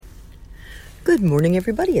Good morning,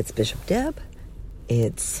 everybody. It's Bishop Deb.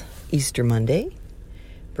 It's Easter Monday,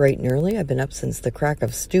 bright and early. I've been up since the crack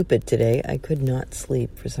of stupid today. I could not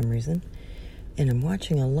sleep for some reason. And I'm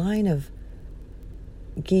watching a line of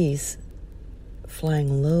geese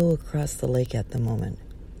flying low across the lake at the moment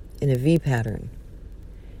in a V pattern.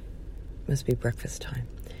 Must be breakfast time.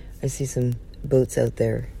 I see some boats out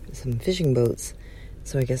there, some fishing boats.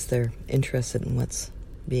 So I guess they're interested in what's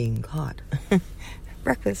being caught.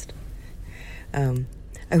 Breakfast. I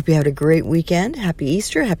hope you had a great weekend. Happy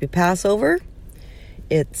Easter. Happy Passover.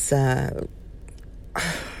 It's,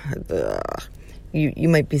 you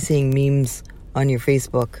might be seeing memes on your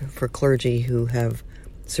Facebook for clergy who have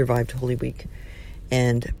survived Holy Week.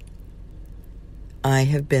 And I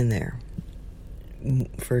have been there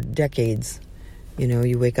for decades. You know,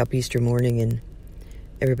 you wake up Easter morning and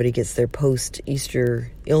everybody gets their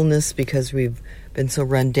post-Easter illness because we've been so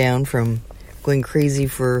run down from going crazy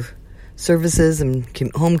for services and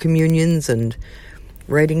home communions and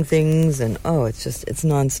writing things, and it's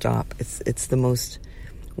nonstop. It's the most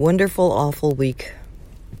wonderful, awful week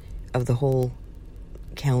of the whole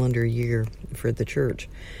calendar year for the church.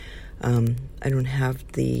 I don't have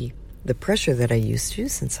the pressure that I used to,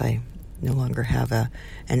 since I no longer have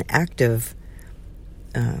an active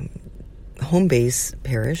home base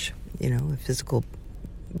parish, a physical.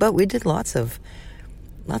 But we did lots of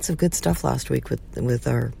good stuff last week with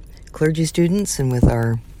our clergy students and with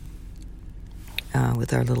our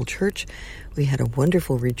little church. We had a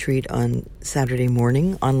wonderful retreat on Saturday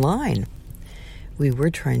morning online. We were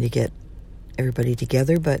trying to get everybody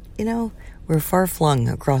together, but we're far flung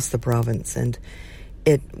across the province, and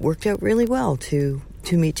it worked out really well to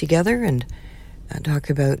meet together and talk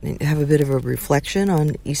about and have a bit of a reflection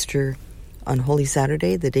on Easter, on Holy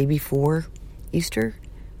Saturday, the day before Easter,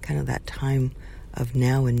 kind of that time of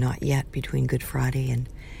now and not yet between Good Friday and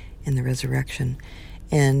the resurrection.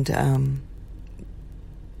 And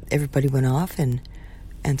everybody went off and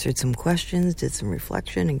answered some questions, did some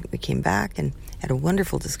reflection, and we came back and had a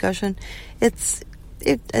wonderful discussion. I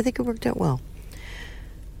think it worked out well.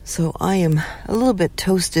 So I am a little bit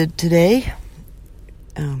toasted today.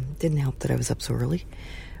 Didn't help that I was up so early,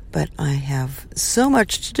 but I have so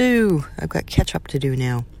much to do. I've got catch up to do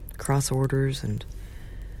now, cross orders and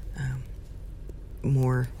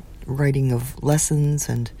more writing of lessons,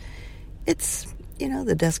 and it's,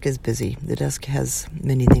 the desk is busy. The desk has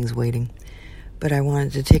many things waiting, but I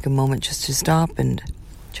wanted to take a moment just to stop and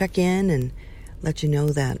check in and let you know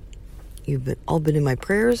that you've all been in my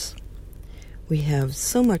prayers. We have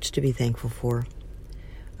so much to be thankful for.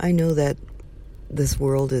 I know that this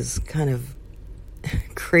world is kind of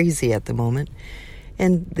crazy at the moment,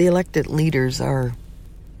 and the elected leaders are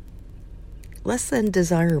less than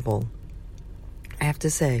desirable. I have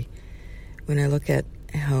to say, when I look at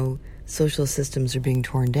how social systems are being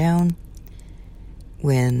torn down,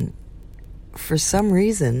 when for some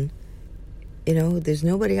reason, there's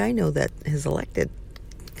nobody I know that has elected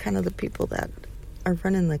kind of the people that are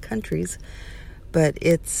running the countries, but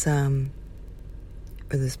it's, or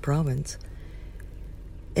this province,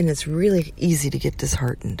 and it's really easy to get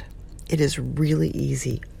disheartened. It is really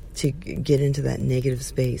easy to get into that negative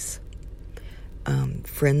space.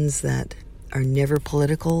 Friends that are never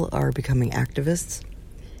political are becoming activists.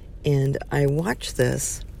 And I watch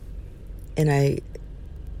this, and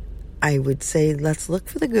I would say, let's look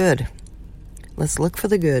for the good. Let's look for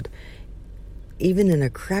the good. Even in a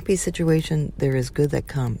crappy situation, there is good that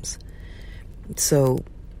comes. So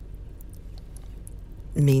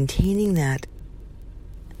maintaining that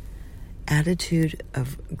attitude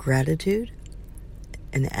of gratitude,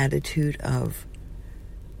 an attitude of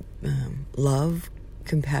love,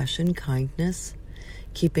 compassion, kindness,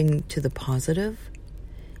 keeping to the positive,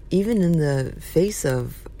 even in the face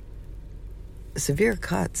of severe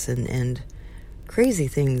cuts and crazy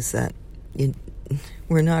things that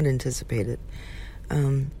were not anticipated.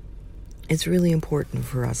 It's really important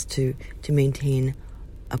for us to maintain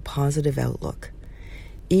a positive outlook,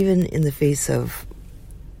 even in the face of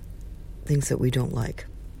things that we don't like.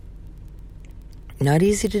 Not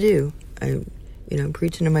easy to do. I'm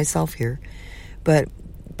preaching to myself here, but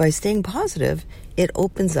by staying positive, it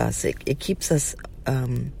opens us. It keeps us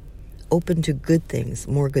open to good things,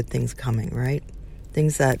 more good things coming, right?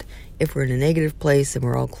 Things that if we're in a negative place and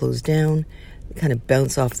we're all closed down, kind of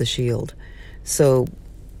bounce off the shield. So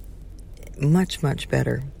much, much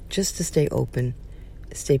better just to stay open,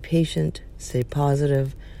 stay patient, stay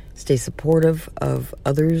positive, stay supportive of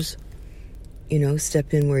others,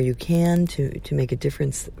 step in where you can to make a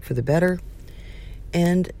difference for the better.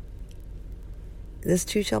 And this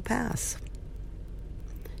too shall pass.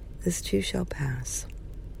 This too shall pass.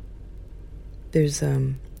 there's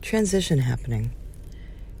transition happening.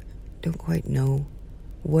 Don't quite know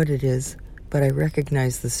what it is, but I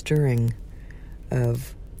recognize the stirring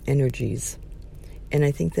of energies. And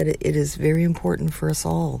I think that it is very important for us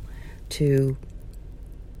all to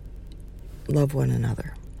love one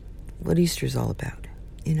another. What Easter's all about,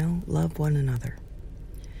 love one another.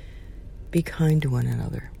 Be kind to one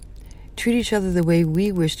another. Treat each other the way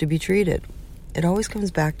we wish to be treated. It always comes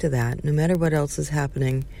back to that, no matter what else is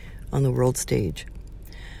happening on the world stage.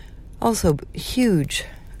 Also, huge,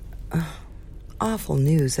 awful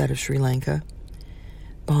news out of Sri Lanka.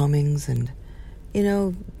 Bombings and,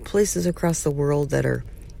 places across the world that are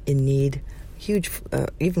in need. Huge,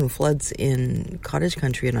 even floods in cottage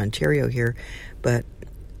country in Ontario here, but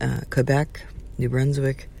Quebec, New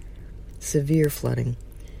Brunswick, severe flooding.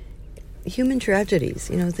 Human tragedies,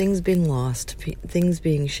 things being lost, things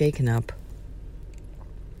being shaken up.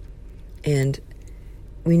 And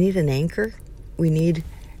we need an anchor. We need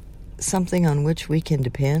something on which we can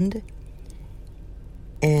depend.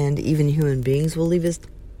 And even human beings will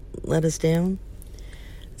let us down.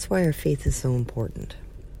 That's why our faith is so important.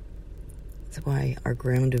 That's why our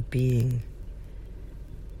ground of being,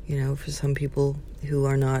 for some people who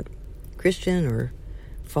are not Christian or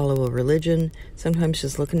follow a religion, sometimes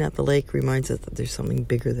just looking at the lake reminds us that there's something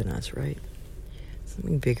bigger than us, right?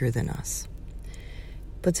 Something bigger than us.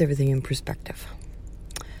 Puts everything in perspective.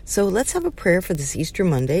 So let's have a prayer for this Easter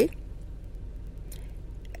Monday.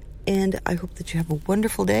 And I hope that you have a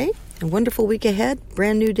wonderful day, a wonderful week ahead,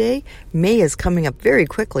 brand new day. May is coming up very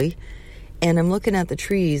quickly. And I'm looking at the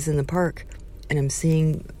trees in the park, and I'm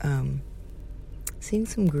seeing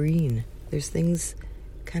some green. There's things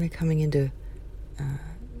kind of coming into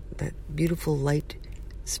that beautiful light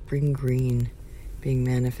spring green being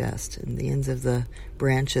manifest. And the ends of the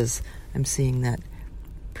branches, I'm seeing that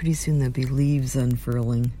pretty soon there'll be leaves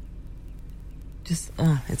unfurling.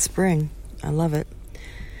 It's spring. I love it.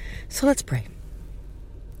 So let's pray.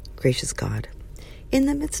 Gracious God, in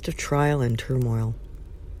the midst of trial and turmoil,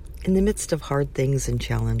 in the midst of hard things and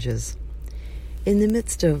challenges, in the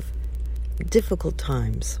midst of difficult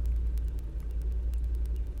times,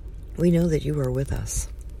 we know that you are with us.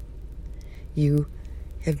 You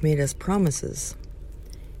have made us promises,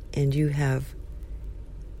 and you have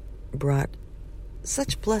brought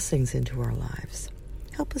such blessings into our lives.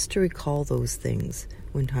 Help us to recall those things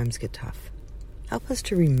when times get tough. Help us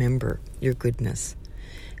to remember your goodness.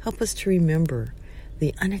 Help us to remember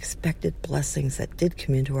the unexpected blessings that did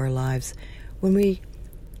come into our lives when we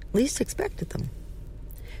least expected them.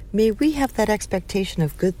 May we have that expectation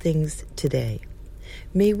of good things today.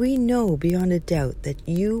 May we know beyond a doubt that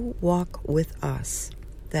you walk with us,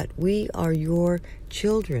 that we are your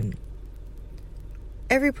children.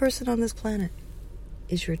 Every person on this planet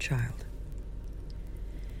is your child.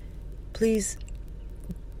 Please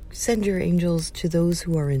send your angels to those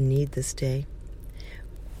who are in need this day.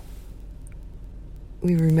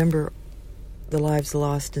 We remember the lives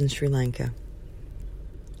lost in Sri Lanka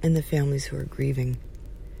and the families who are grieving.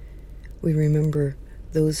 We remember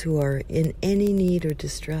those who are in any need or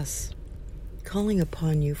distress, calling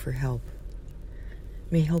upon you for help.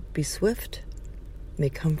 May help be swift. May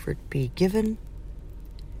comfort be given.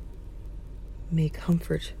 May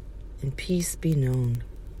comfort and peace be known.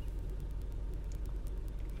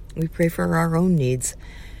 We pray for our own needs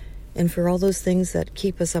and for all those things that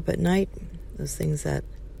keep us up at night, those things that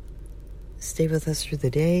stay with us through the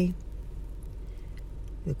day,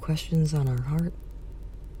 the questions on our heart.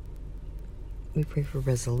 We pray for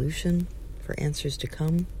resolution, for answers to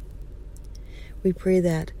come. We pray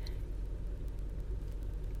that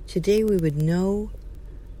today we would know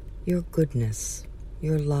your goodness,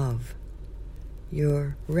 your love,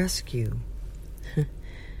 your rescue,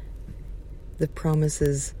 the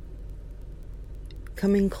promises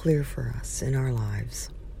coming clear for us in our lives.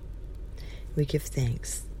 We give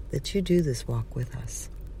thanks that you do this walk with us.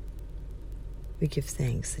 We give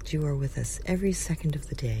thanks that you are with us every second of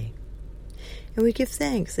the day. And we give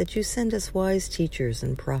thanks that you send us wise teachers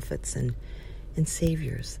and prophets and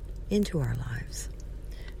saviors into our lives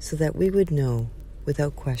so that we would know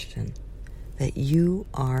without question that you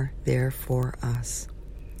are there for us.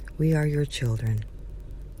 We are your children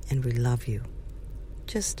and we love you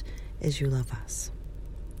just as you love us.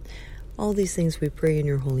 All these things we pray in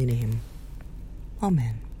your holy name.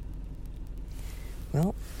 Amen.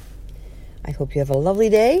 Well, I hope you have a lovely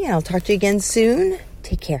day, and I'll talk to you again soon.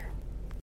 Take care.